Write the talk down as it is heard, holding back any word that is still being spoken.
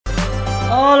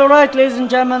Alright, ladies and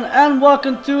gentlemen, and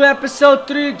welcome to episode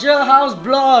 3 Jailhouse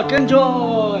vlog.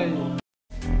 Enjoy!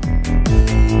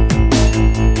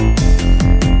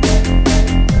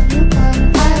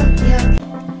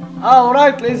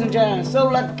 Alright, ladies and gentlemen, so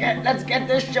let's get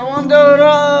this show on the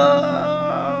road!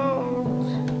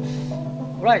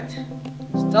 Right,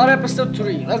 start episode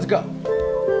 3, let's go!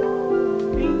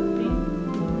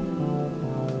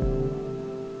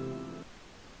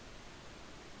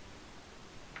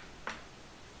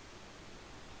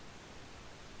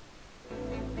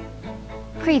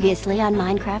 Previously on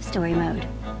Minecraft Story Mode.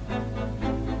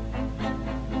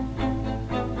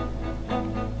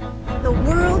 The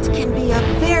world can be a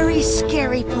very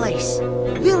scary place.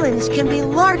 Villains can be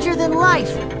larger than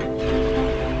life.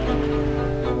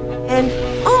 And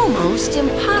almost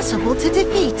impossible to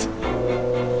defeat.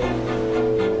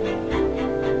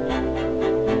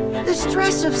 The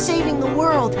stress of saving the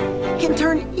world can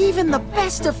turn even the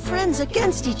best of friends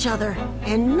against each other.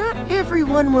 And not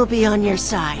everyone will be on your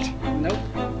side. Nope.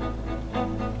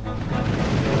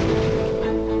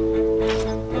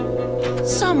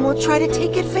 Some will try to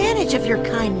take advantage of your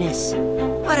kindness.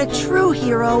 But a true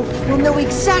hero will know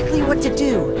exactly what to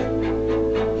do.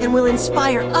 And will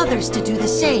inspire others to do the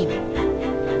same.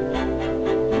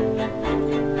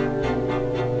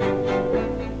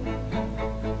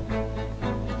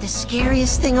 But the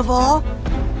scariest thing of all,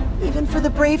 even for the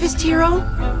bravest hero,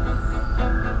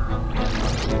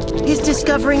 is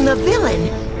discovering the villain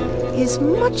is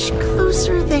much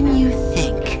closer than you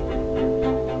think.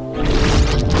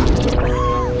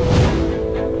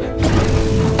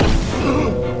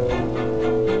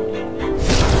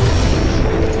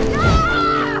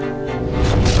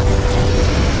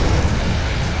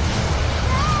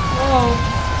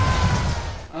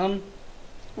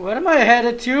 Where am I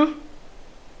headed to?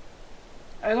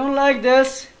 I don't like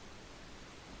this.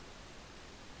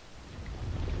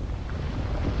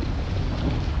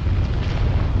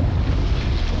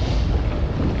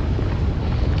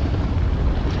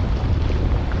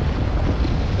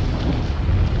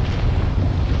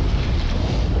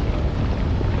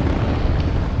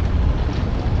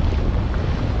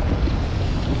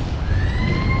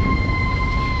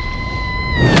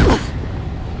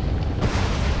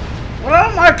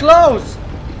 My clothes!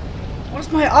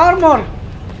 Where's my armor?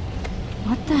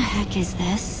 What the heck is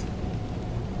this?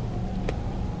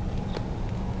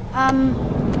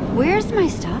 Where's my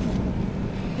stuff?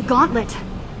 The gauntlet.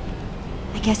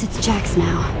 I guess it's Jack's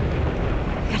now.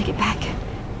 I gotta get back.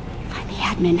 Find the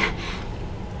admin.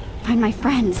 Find my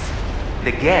friends.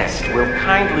 The guest will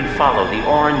kindly follow the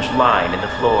orange line in the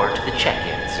floor to the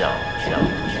check-in zone.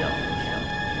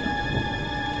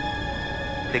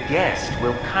 The guest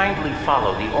will kindly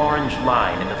follow the orange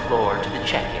line in the floor to the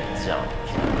check-in zone.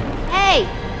 Hey!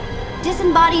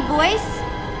 Disembodied voice?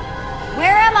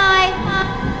 Where am I?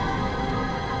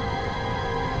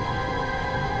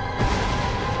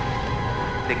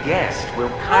 The guest will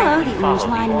kindly follow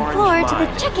the orange line in the floor to the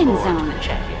check-in zone.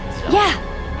 Yeah,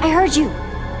 I heard you.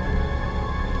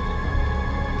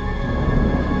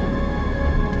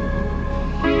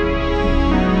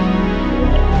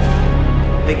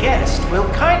 The guest will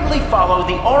kindly follow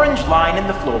the orange line in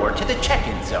the floor to the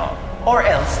check-in zone, or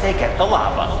else they get the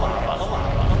lava.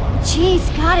 Jeez,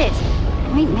 got it.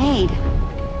 Point made.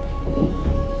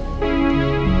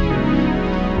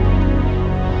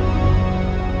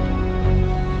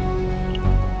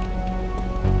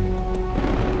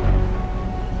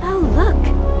 Oh, look,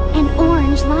 an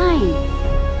orange line.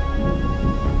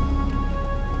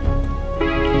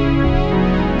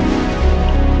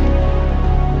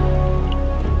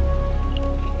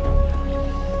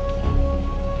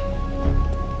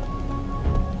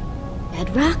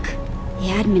 Bedrock? The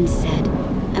admin said,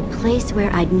 a place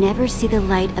where I'd never see the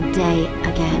light of day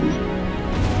again.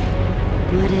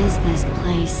 What is this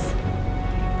place?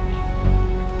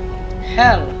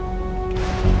 Hell.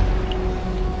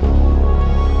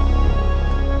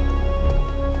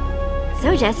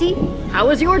 So, Jesse, how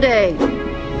was your day?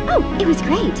 Oh, it was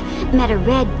great. Met a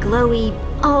red, glowy,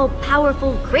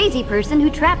 all-powerful, crazy person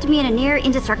who trapped me in a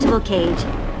near-indestructible cage.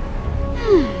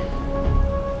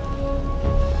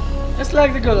 Just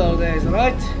like the good old days,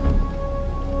 right?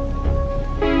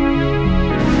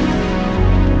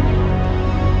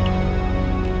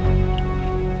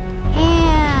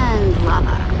 And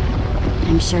lava.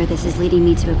 I'm sure this is leading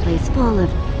me to a place full of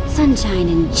sunshine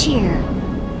and cheer.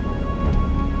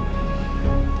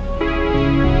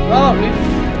 Probably.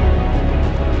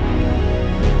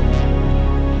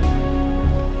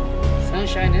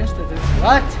 Sunshine Institute.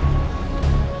 What?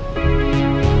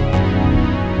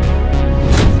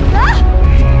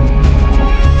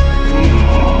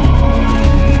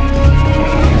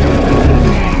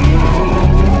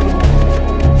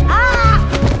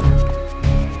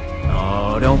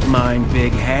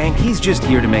 Big Hank. He's just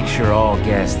here to make sure all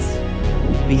guests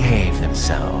behave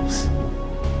themselves.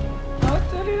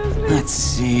 Let's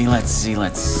see.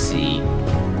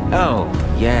 Oh,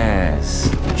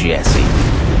 yes, Jesse.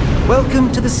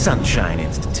 Welcome to the Sunshine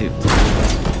Institute.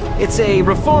 It's a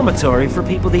reformatory for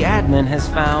people the admin has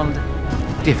found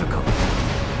difficult.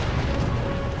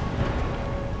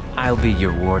 I'll be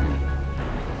your warden.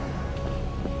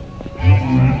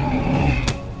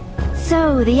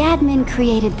 So, the admin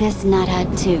created this nut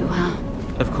hut too, huh?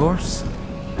 Of course.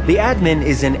 The admin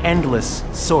is an endless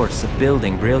source of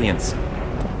building brilliance.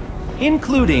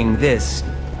 Including this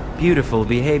beautiful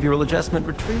behavioral adjustment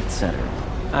retreat center.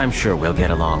 I'm sure we'll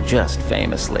get along just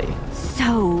famously.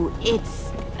 So,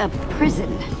 it's a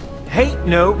prison. Hey,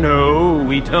 no,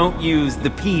 we don't use the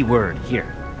P word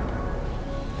here.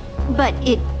 But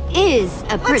it is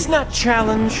a Let's prison. not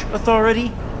challenge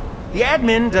authority. The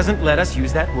admin doesn't let us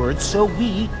use that word, so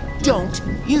we don't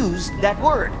use that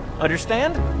word.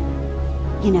 Understand?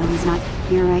 You know he's not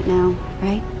here right now,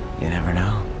 right? You never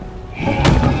know.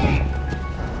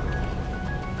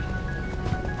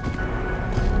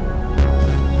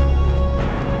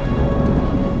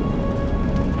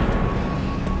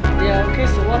 Yeah, okay,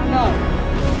 so what now?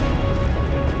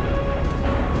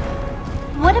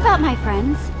 What about my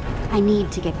friends? I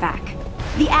need to get back.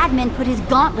 The admin put his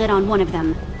gauntlet on one of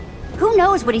them. Who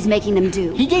knows what he's making them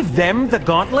do? He gave them the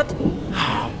gauntlet?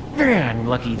 Oh, man,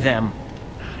 lucky them.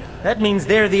 That means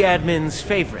they're the admin's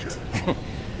favorite.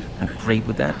 How great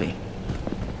would that be?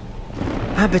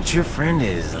 I bet your friend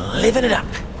is living it up.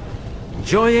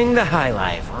 Enjoying the high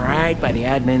life right by the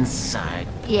admin's side.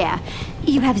 Yeah,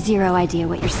 you have zero idea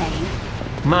what you're saying.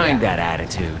 Mind that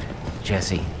attitude,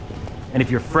 Jesse. And if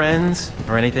your friends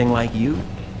are anything like you,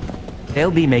 they'll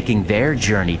be making their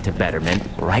journey to betterment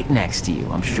right next to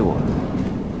you, I'm sure.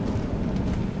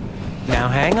 Now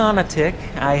hang on a tick.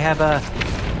 I have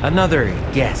another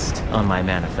guest on my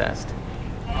manifest.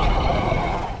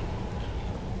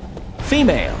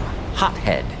 Female,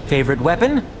 hothead. Favorite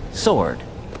weapon? Sword.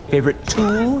 Favorite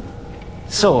tool?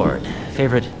 Sword.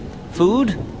 Favorite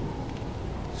food?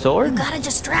 Sword? Gotta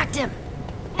distract him.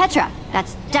 Petra.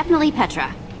 That's definitely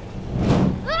Petra.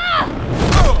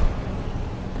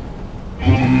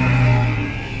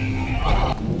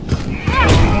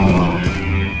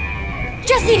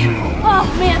 Jesse!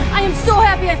 Oh man, I am so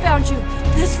happy I found you.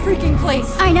 This freaking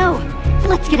place. I know.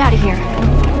 Let's get out of here.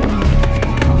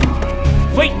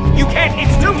 Wait, you can't!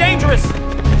 It's too dangerous!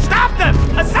 Stop them!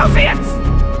 Associates!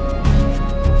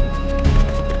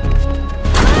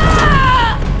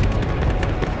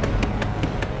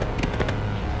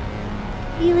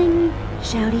 Feeling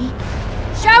shouty?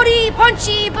 Shouty,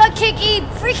 punchy, butt kicky,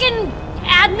 freaking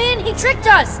admin! He tricked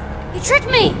us! He tricked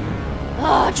me!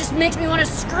 Oh, it just makes me want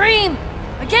to scream!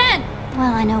 Again!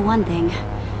 Well, I know one thing.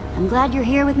 I'm glad you're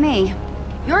here with me.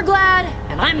 You're glad,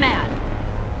 and I'm mad.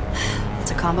 It's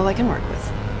a combo I can work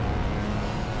with.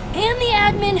 And the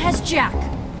admin has Jack.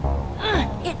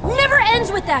 It never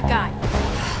ends with that guy.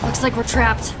 Looks like we're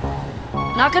trapped.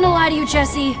 Not gonna lie to you,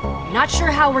 Jesse. Not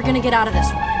sure how we're gonna get out of this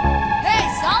one. Hey,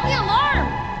 sound the alarm!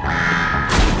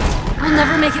 We'll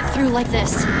never make it through like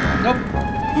this. Nope.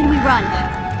 Then we run.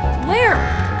 Where?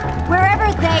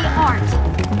 Wherever they aren't.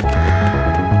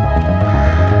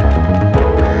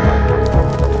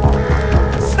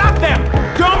 Stop them!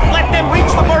 Don't let them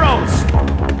reach the burrows!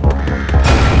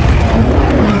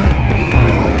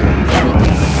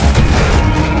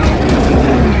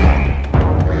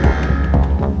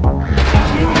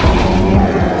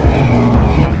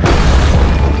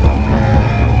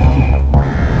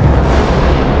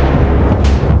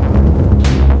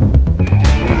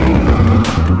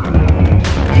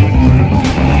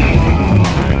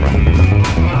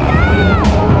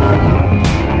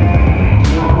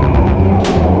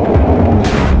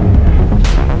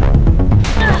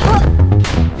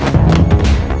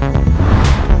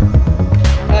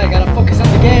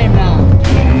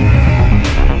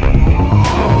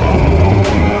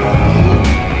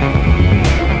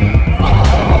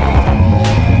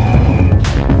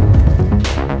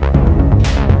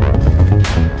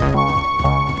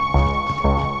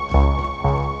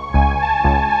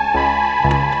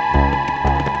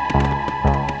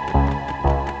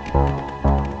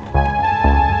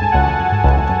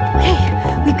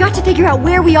 Figure out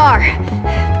where we are.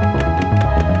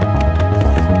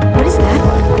 What is that?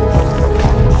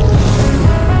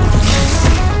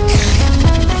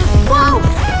 Whoa!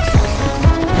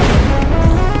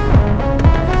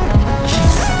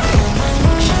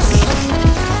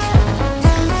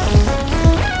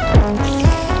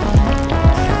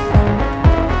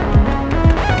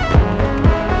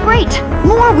 Great!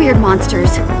 More weird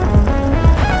monsters.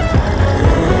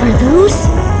 Are those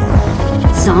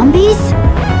zombies?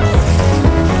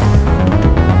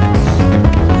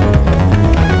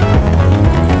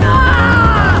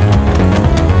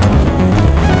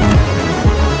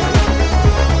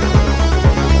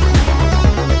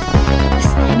 This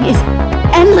thing is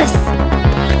endless.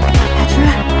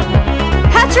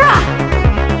 Petra!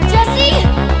 Jesse!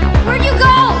 Where'd you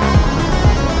go?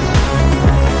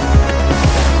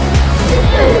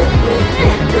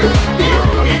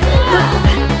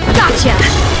 Gotcha!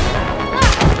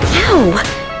 Ow!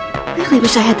 Really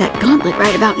wish I had that gauntlet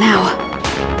right about now.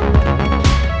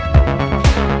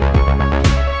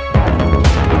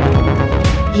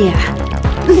 Yeah,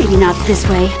 maybe not this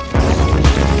way.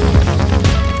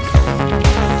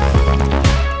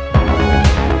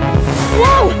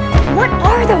 Whoa! What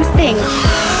are those things?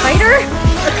 Spider?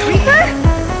 A creeper?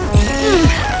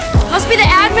 Must be the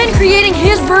admin creating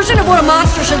his version of what a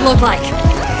monster should look like.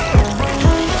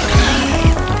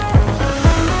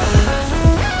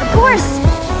 Of course!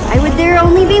 Why would there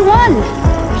only be one?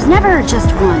 There's never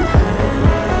just one.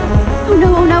 Oh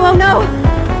no, oh no, oh no!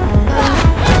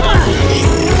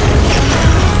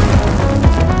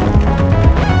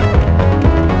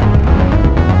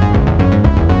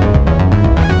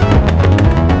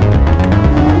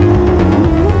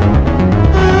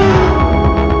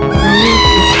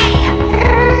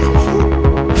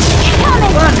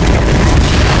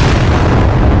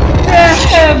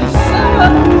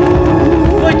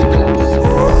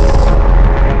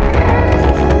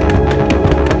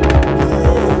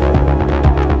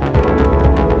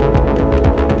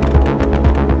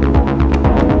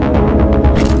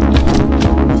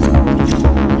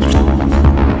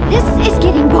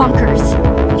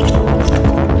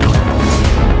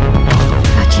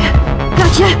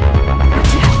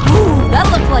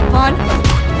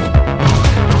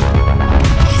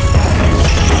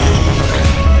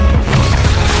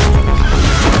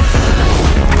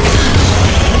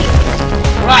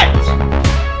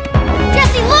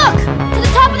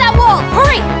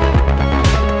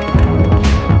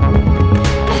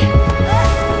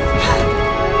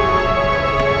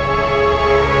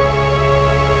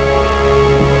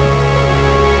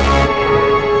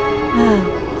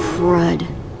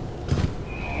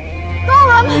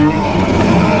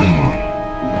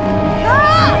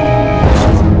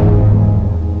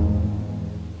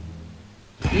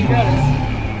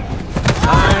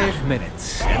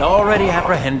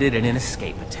 In an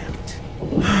escape attempt.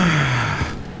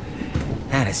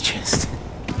 That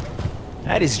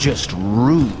is just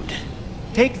rude.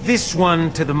 Take this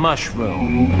one to the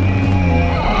mushroom.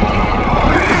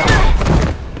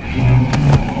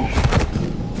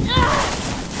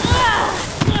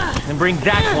 And bring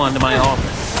that one to my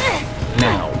office.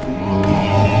 Now.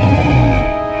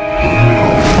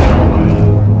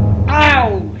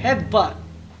 Ow! Headbutt.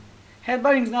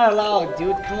 Headbutting's not allowed,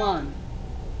 dude. Come on.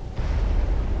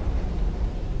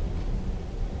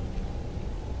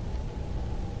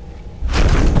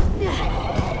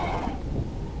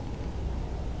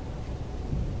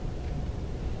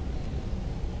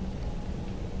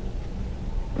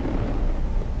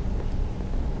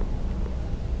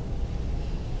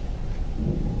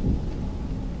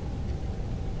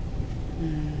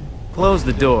 Close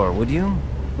the door, would you?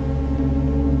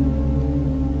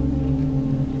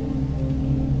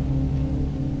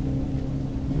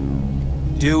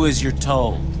 Do as you're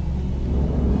told.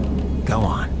 Go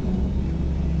on.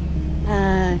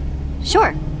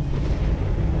 Sure.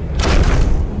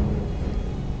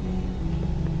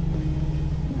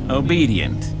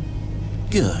 Obedient.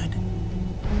 Good.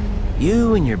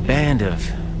 You and your band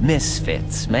of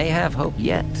misfits may have hope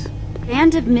yet.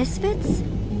 Band of misfits?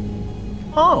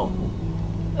 Oh,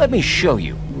 let me show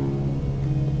you.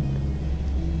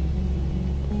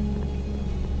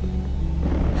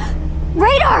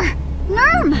 Radar!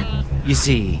 Nerm! You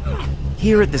see,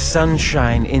 here at the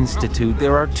Sunshine Institute,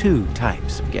 there are two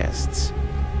types of guests.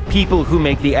 People who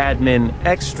make the admin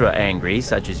extra angry,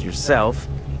 such as yourself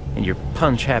and your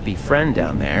punch-happy friend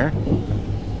down there.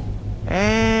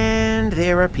 And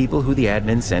there are people who the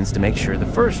admin sends to make sure the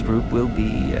first group will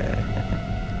be,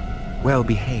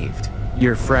 well-behaved.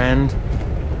 Your friend,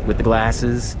 with the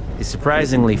glasses, is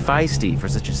surprisingly feisty for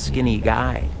such a skinny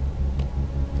guy.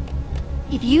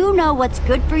 If you know what's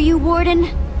good for you, Warden,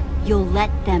 you'll let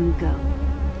them go.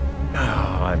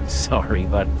 Oh, I'm sorry,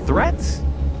 but threats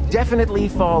definitely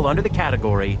fall under the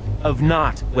category of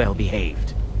not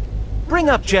well-behaved. Bring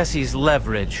up Jesse's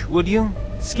leverage, would you?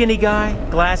 Skinny guy,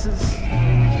 glasses.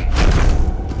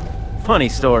 Funny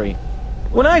story.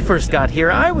 When I first got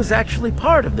here, I was actually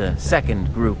part of the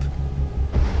second group.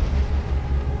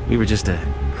 We were just a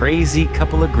crazy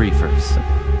couple of griefers.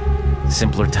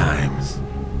 simpler times.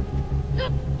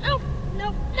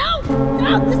 No,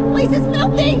 this place is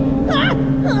filthy!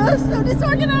 So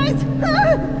disorganized!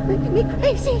 Making me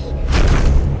crazy!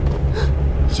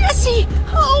 Jesse!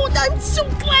 Oh, I'm so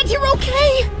glad you're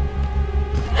okay!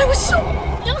 I was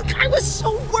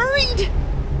so worried!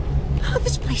 Oh,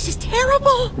 this place is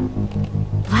terrible!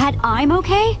 Glad I'm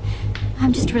okay?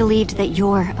 I'm just relieved that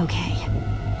you're okay.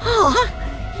 Oh,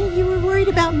 you were worried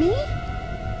about me?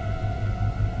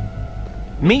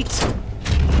 Meet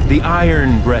the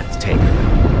Iron Breathtaker.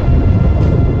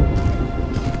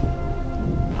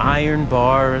 Iron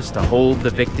bars to hold the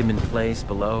victim in place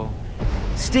below.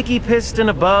 Sticky piston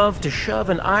above to shove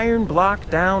an iron block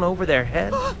down over their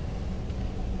head.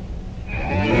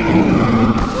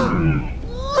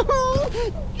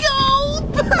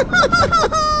 Gulp!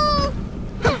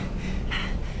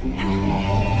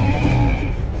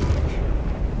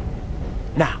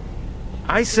 Now,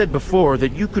 I said before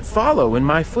that you could follow in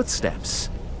my footsteps.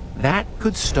 That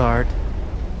could start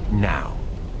now.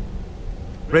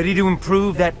 Ready to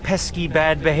improve that pesky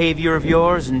bad behavior of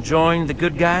yours and join the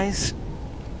good guys?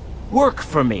 Work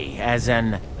for me as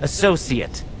an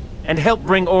associate and help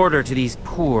bring order to these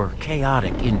poor,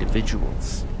 chaotic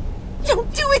individuals.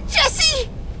 Don't do it, Jesse!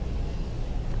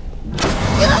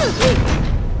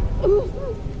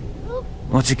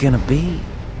 What's it gonna be?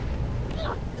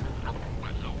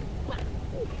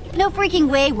 No freaking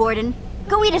way, Warden.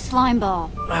 Go eat a slime ball.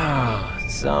 Ah,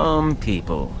 some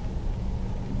people.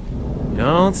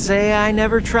 Don't say I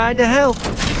never tried to help.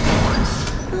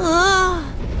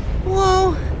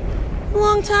 Whoa.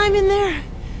 Long time in there.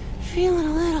 Feeling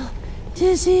a little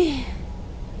dizzy.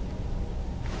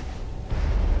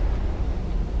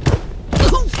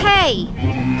 Hey!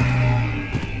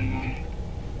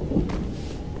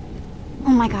 Oh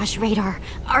my gosh, Radar.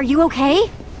 Are you okay?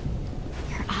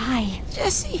 Your eye.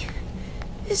 Jesse,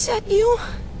 is that you?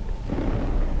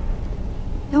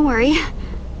 Don't worry.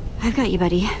 I've got you,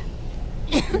 buddy.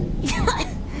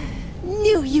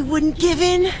 Knew you wouldn't give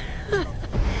in.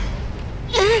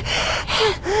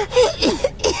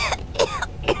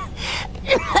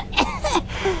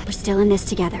 We're still in this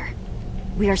together.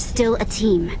 We are still a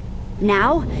team.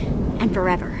 Now and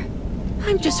forever.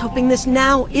 I'm just hoping this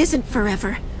now isn't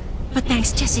forever. But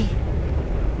thanks, Jesse.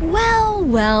 Well.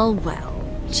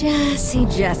 Jesse.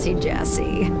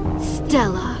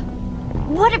 Stella.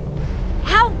 What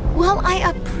how? Well, I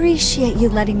appreciate you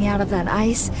letting me out of that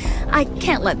ice. I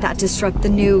can't let that disrupt the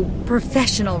new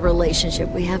professional relationship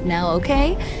we have now,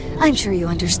 okay? I'm sure you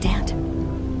understand.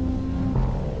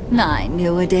 I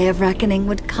knew a day of reckoning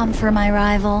would come for my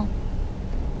rival.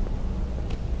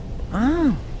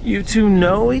 Ah, you two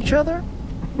know each other?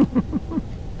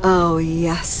 Oh,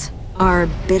 yes. Our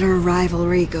bitter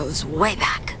rivalry goes way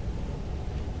back.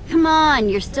 Come on,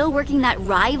 you're still working that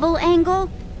rival angle?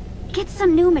 Get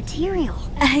some new material.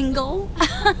 Angle?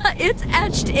 It's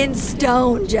etched in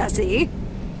stone, Jesse.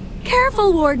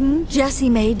 Careful, Warden. Jesse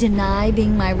may deny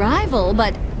being my rival,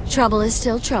 but trouble is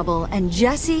still trouble, and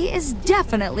Jesse is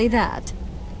definitely that.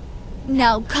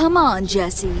 Now, come on,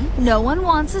 Jesse. No one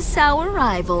wants a sour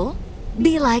rival.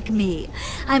 Be like me.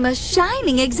 I'm a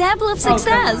shining example of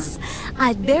success.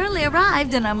 I barely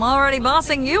arrived and I'm already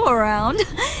bossing you around.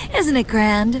 Isn't it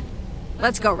grand?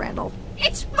 Let's go, Randall.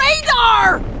 It's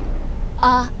Radar!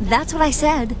 That's what I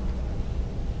said.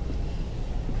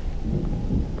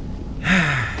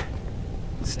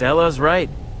 Stella's right.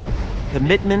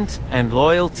 Commitment and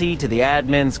loyalty to the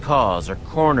admin's cause are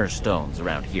cornerstones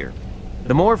around here.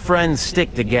 The more friends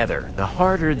stick together, the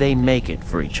harder they make it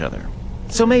for each other.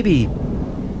 So maybe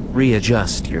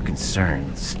readjust your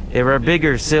concerns. There are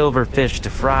bigger silver fish to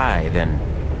fry than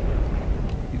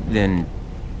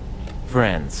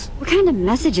friends. What kind of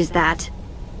message is that?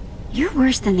 You're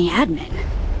worse than the admin.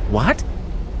 What?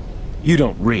 You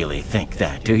don't really think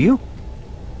that, do you?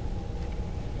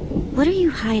 What are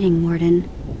you hiding, Warden?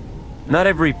 Not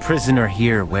every prisoner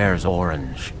here wears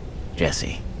orange,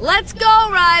 Jesse. Let's go,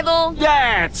 rival!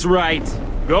 That's right!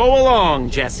 Go along,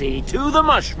 Jesse, to the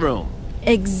mushroom!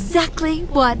 Exactly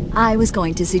what I was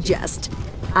going to suggest.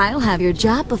 I'll have your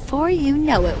job before you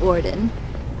know it, Warden.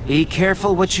 Be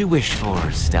careful what you wish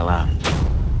for, Stella.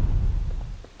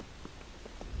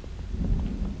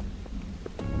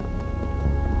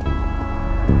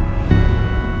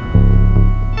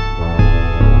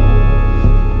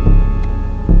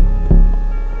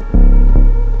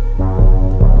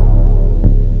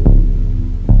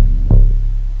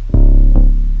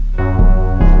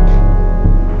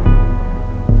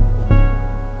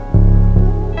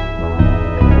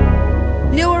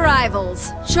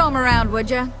 Show him around, would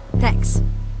ya? Thanks.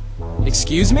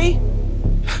 Excuse me?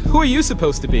 Who are you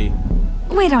supposed to be?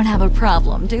 We don't have a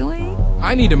problem, do we?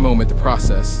 I need a moment to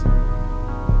process.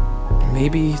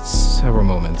 Maybe several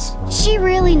moments. She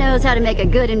really knows how to make a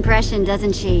good impression,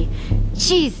 doesn't she?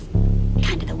 She's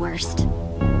kind of the worst.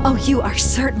 Oh, you are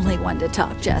certainly one to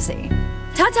talk, Jesse.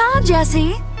 Ta-ta,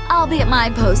 Jesse! I'll be at my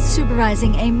post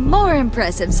supervising a more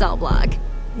impressive cell block.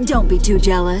 Don't be too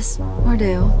jealous. Or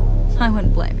do. I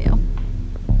wouldn't blame you.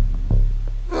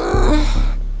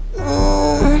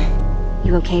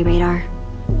 You okay, Radar?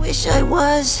 Wish I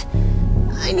was.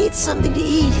 I need something to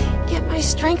eat. Get my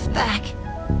strength back.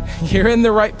 You're in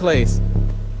the right place.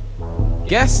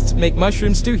 Guests make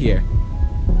mushroom stew here.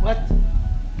 What?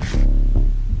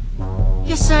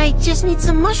 Guess I just need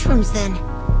some mushrooms then.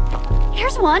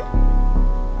 Here's one.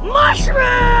 Mushroom!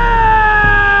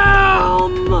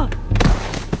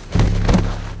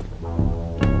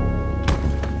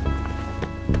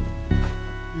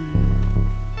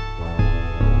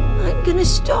 I'm gonna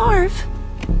starve.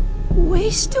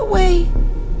 Waste away.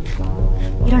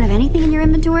 You don't have anything in your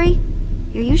inventory?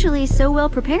 You're usually so well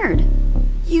prepared.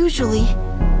 Usually.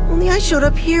 Only I showed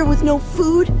up here with no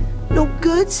food, no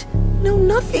goods, no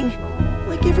nothing.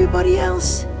 Like everybody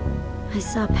else. I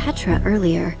saw Petra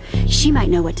earlier. She might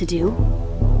know what to do.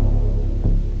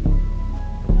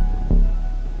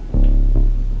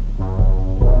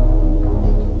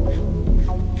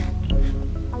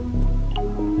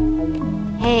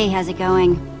 Hey, how's it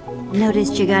going?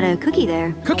 Noticed you got a cookie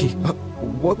there. Cookie?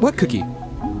 What cookie?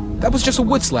 That was just a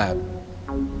wood slab.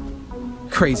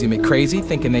 Crazy McCrazy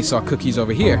thinking they saw cookies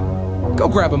over here. Go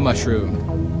grab a mushroom.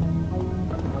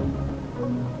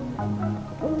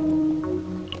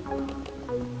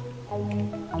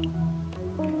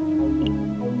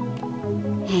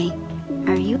 Hey,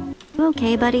 are you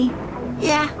okay, buddy?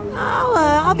 Yeah,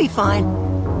 I'll be fine.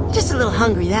 Just a little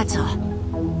hungry, that's all.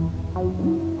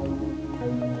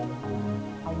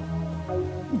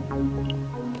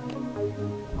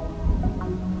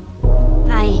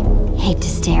 I hate to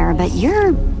stare, but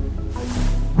you're...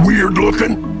 Weird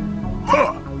looking?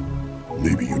 Huh.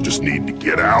 Maybe you just need to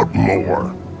get out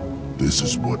more. This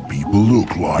is what people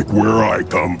look like where I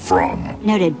come from.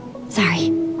 Noted. Sorry.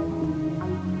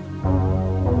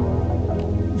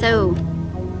 So,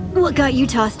 what got you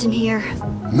tossed in here?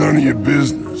 None of your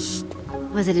business.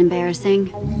 Was it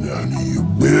embarrassing? None of your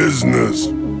business.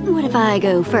 What if I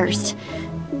go first?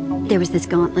 There was this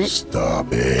gauntlet. Stop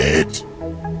it.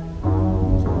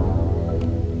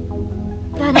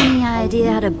 Got any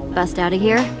idea how to bust out of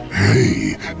here?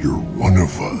 Hey, you're one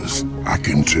of us. I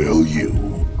can tell you.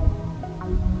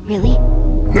 Really?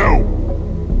 No.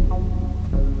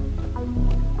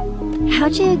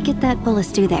 How'd you get that bowl of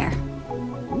stew there? I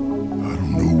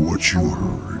don't know what you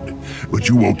heard, but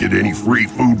you won't get any free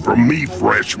food from me,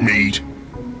 fresh meat.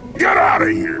 Get out of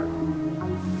here.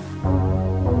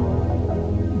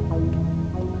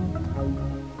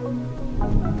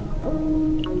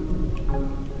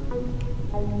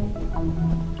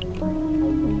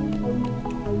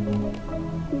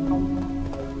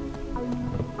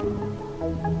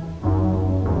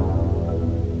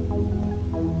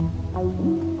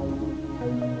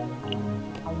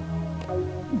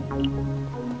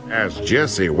 As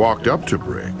Jesse walked up to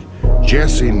Brick,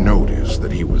 Jesse noticed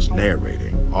that he was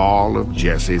narrating all of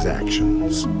Jesse's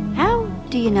actions. How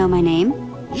do you know my name?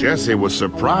 Jesse was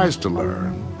surprised to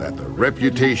learn that the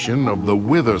reputation of the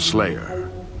Wither Slayer,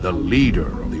 the leader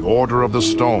of the Order of the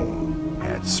Stone,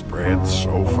 had spread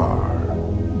so far.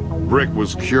 Brick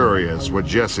was curious what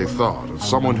Jesse thought of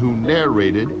someone who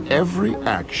narrated every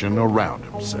action around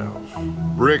himself.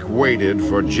 Brick waited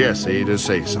for Jesse to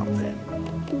say something.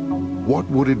 What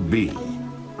would it be?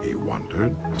 He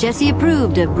wondered. Jesse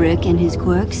approved of Brick and his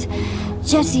quirks.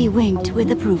 Jesse winked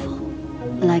with approval.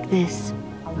 Like this.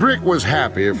 Brick was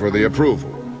happy for the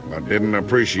approval, but didn't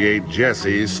appreciate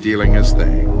Jesse stealing his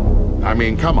thing. I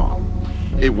mean, come on.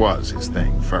 It was his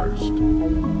thing first.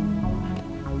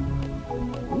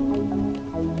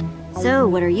 So,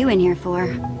 what are you in here for?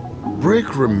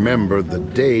 Brick remembered the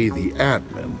day the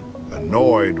admin,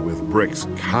 annoyed with Brick's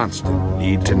constant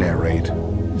need to narrate,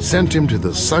 sent him to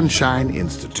the Sunshine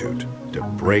Institute to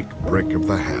break Brick of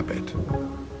the habit.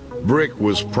 Brick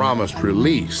was promised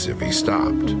release if he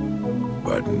stopped,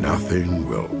 but nothing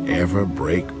will ever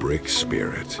break Brick's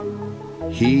spirit.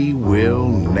 He will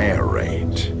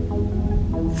narrate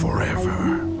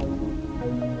forever.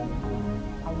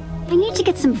 I need to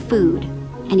get some food.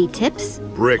 Any tips?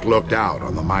 Brick looked out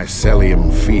on the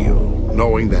mycelium field,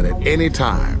 knowing that at any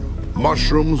time,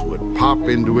 mushrooms would pop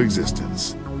into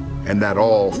existence, and that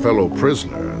all fellow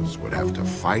prisoners would have to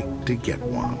fight to get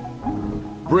one.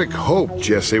 Brick hoped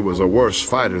Jesse was a worse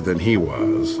fighter than he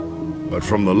was, but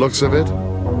from the looks of it,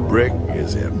 Brick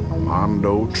is in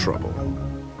Mondo trouble.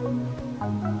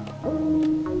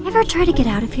 Ever try to get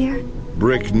out of here?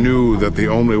 Brick knew that the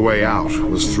only way out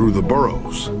was through the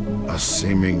burrows, a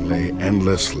seemingly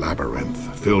endless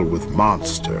labyrinth filled with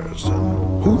monsters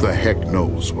and who the heck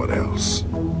knows what else.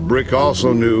 Brick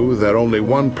also knew that only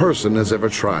one person has ever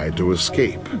tried to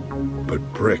escape, but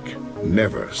Brick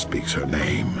never speaks her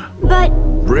name. But...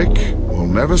 Brick will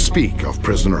never speak of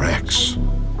Prisoner X,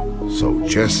 so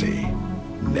Jesse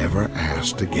never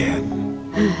asked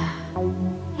again.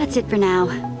 That's it for now.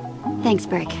 Thanks,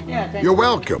 Brick. Yeah, thanks. You're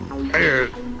welcome.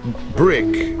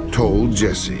 Brick told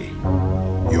Jesse,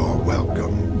 you're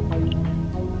welcome.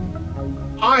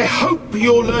 I hope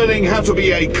you're learning how to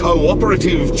be a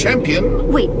cooperative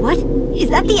champion. Wait, what? Is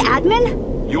that the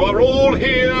admin? You are all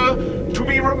here to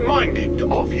be reminded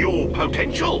of your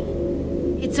potential.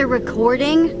 It's a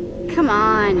recording? Come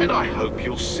on. And I hope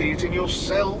you'll see it in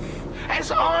yourself,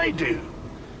 as I do.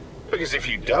 Because if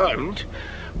you don't,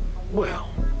 well,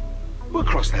 we'll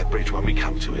cross that bridge when we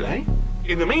come to it, eh?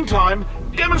 In the meantime,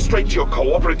 demonstrate your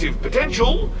cooperative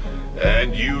potential,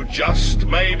 and you just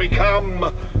may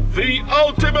become the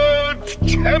ultimate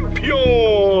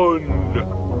champion!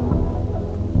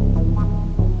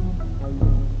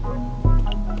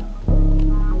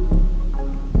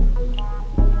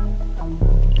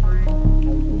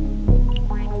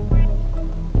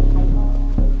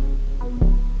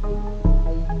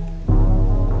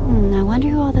 I wonder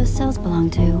who all those cells belong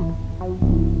to.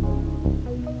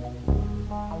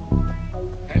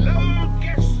 Hello,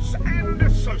 guests and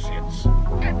associates.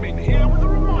 Admin here with a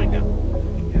reminder.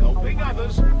 Helping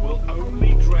others will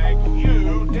only drag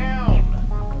you down.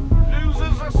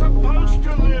 Losers are supposed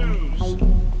to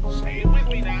lose. Say it with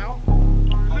me now.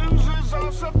 Losers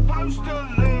are supposed to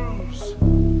lose.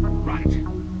 Right.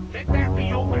 Let that be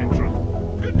your mantra.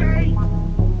 Good day.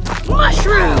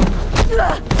 Mushroom!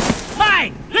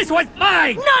 Mine! This one's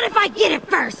mine! Not if I get it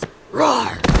first!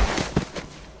 Roar!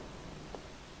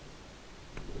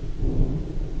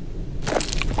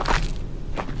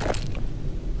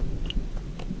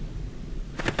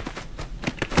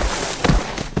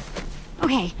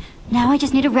 Okay, now I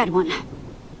just need a red one.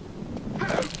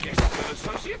 Hello, guests and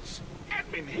associates.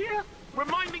 Admin here,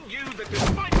 reminding you that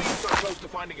despite being so close to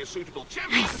finding a suitable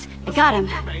champion... Nice, I got him.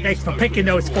 Thanks for picking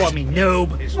those for me, noob.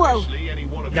 Whoa.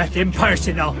 Nothing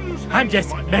personal. I'm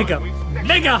just mega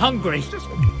hungry.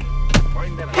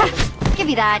 Give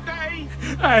me that.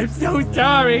 I'm so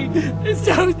sorry.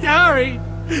 So sorry.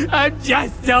 I'm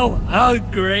just so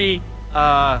hungry.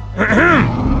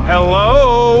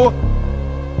 Hello?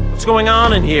 What's going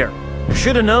on in here? I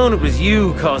should have known it was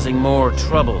you causing more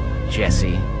trouble,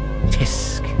 Jesse.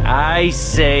 Tisk. I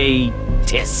say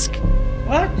tisk.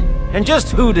 What? And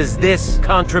just who does this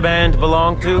contraband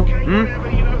belong to?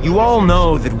 You all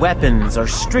know that weapons are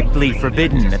strictly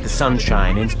forbidden at the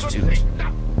Sunshine Institute.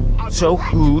 So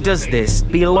who does this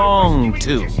belong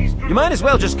to? You might as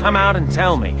well just come out and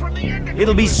tell me.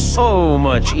 It'll be so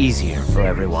much easier for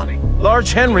everyone.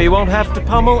 Large Henry won't have to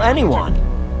pummel anyone.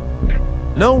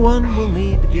 No one will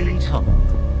need to be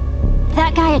pummeled.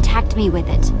 That guy attacked me with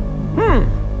it.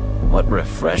 What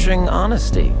refreshing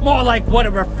honesty. More like what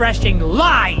a refreshing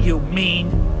lie you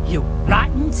mean, you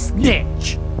rotten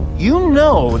snitch. You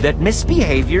know that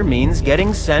misbehavior means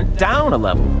getting sent down a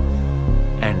level.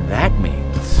 And that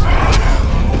means...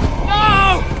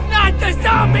 No! Not the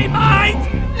zombie mines!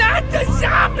 Not the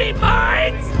zombie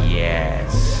mines!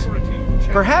 Yes.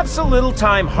 Perhaps a little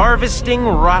time harvesting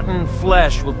rotten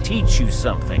flesh will teach you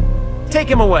something. Take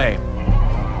him away.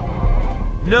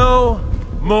 No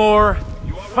more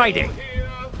fighting.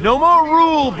 No more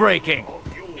rule breaking.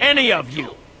 Any of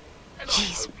you.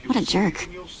 Jeez, what a jerk.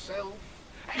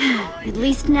 At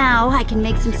least now I can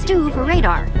make some stew for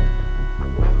Radar.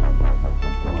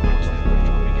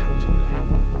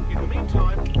 In the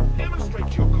meantime,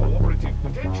 demonstrate your cooperative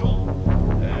potential,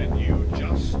 and you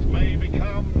just may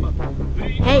become the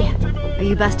Hey, are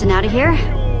you busting out of here?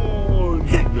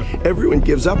 Everyone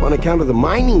gives up on account of the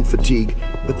mining fatigue,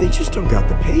 but they just don't got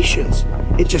the patience.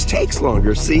 It just takes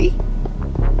longer, see?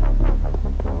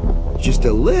 Just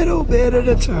a little bit at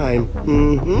a time.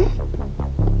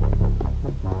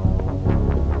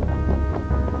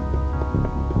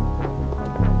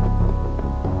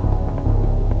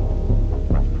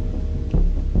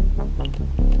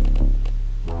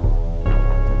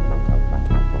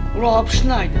 Rob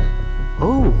Schneider.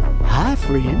 Oh, hi,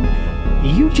 friend.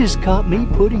 You just caught me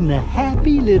putting the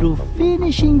happy little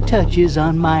finishing touches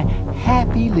on my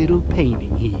happy little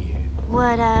painting here.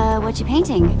 What you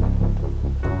painting?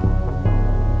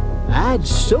 I'd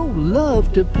so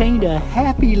love to paint a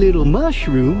happy little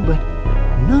mushroom, but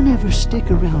none ever stick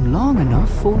around long enough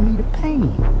for me to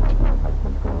paint.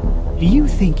 Do you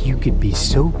think you could be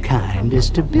so kind as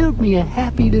to build me a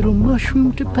happy little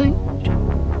mushroom to paint?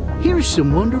 Here's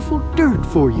some wonderful dirt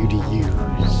for you to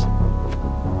use.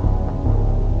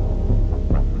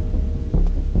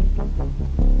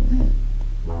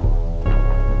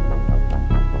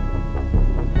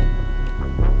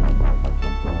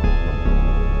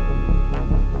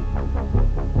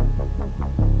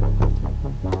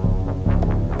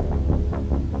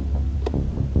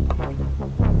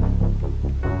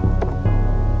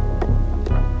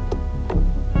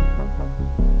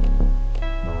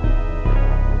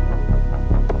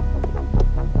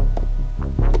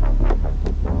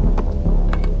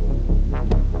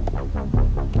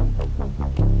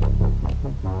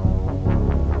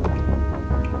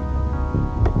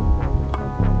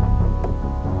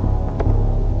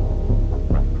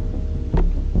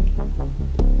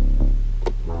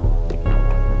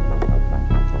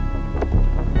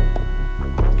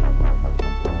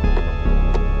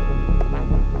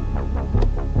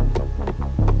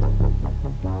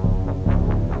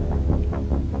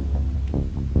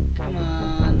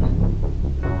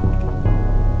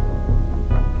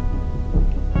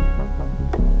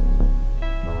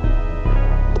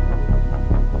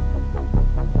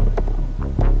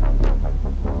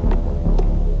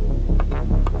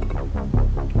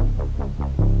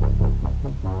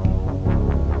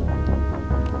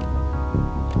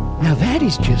 Now that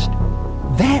is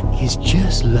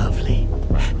just lovely.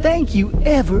 Thank you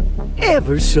ever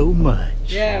so much.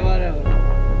 Yeah, whatever.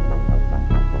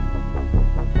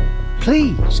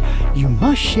 Please, you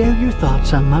must share your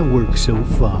thoughts on my work so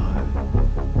far.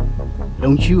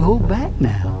 Don't you hold back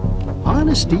now.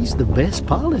 Honesty's the best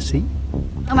policy.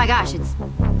 Oh my gosh, it's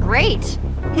great.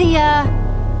 The,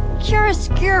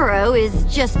 chiaroscuro is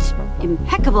just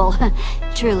impeccable,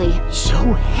 truly. So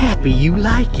happy you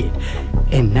like it.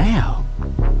 And now,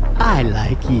 I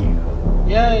like you.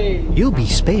 Yay! You'll be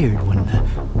spared when the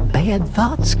bad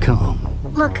thoughts come.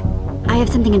 Look, I have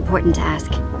something important to ask.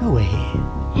 Go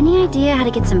ahead. Any idea how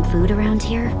to get some food around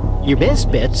here? Your best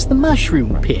bet's the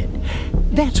mushroom pit.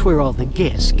 That's where all the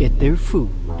guests get their food.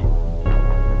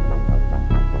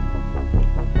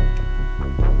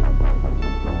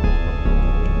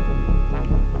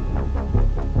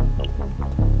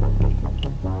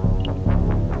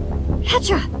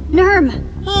 Petra! Nurm!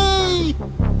 Hey!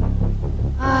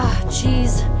 Ah,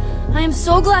 jeez. I am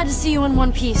so glad to see you in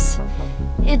one piece.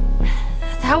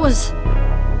 That was...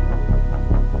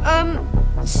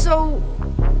 so...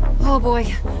 Oh boy.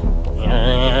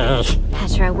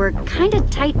 Petra, we're kinda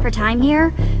tight for time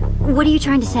here. What are you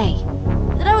trying to say?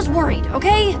 That I was worried,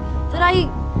 okay? That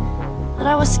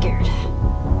I was scared.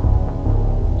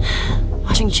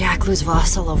 Watching Jack lose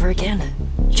Voss all over again,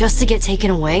 just to get taken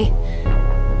away.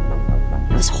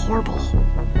 It was horrible.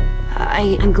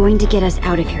 I'm going to get us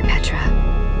out of here, Petra.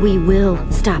 We will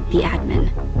stop the admin.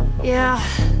 Yeah,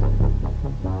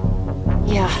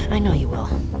 I know you will.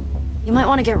 You might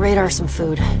want to get Radar some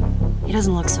food. He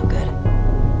doesn't look so good.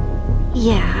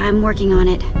 Yeah, I'm working on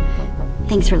it.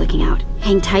 Thanks for looking out.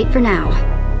 Hang tight for now.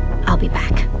 I'll be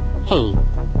back. Hey.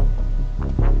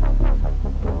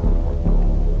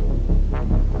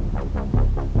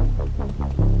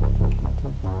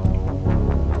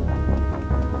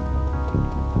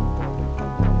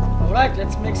 Alright,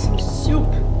 let's make some soup.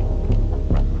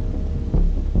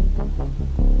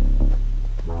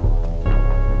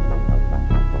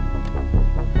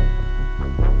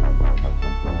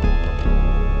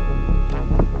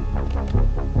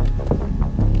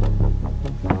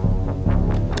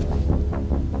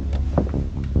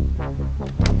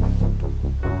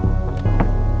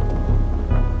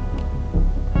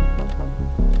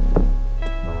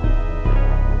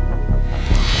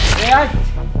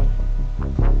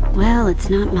 Well, it's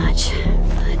not much,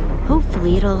 but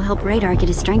hopefully it'll help Radar get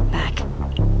his strength back.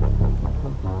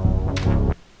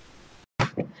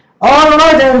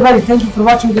 Alright everybody, thank you for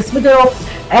watching this video,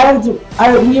 and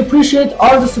we appreciate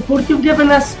all the support you've given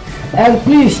us, and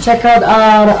please check out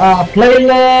our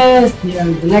playlist,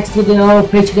 the next video,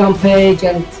 Patreon page,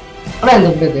 and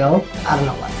random video, I don't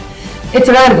know what. It's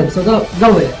random, so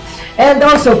go with it. And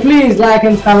also please like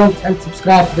and comment and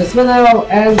subscribe to this video,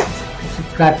 and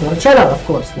subscribe to our channel, of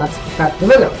course, not subscribe to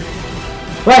the video.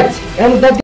 Right, and that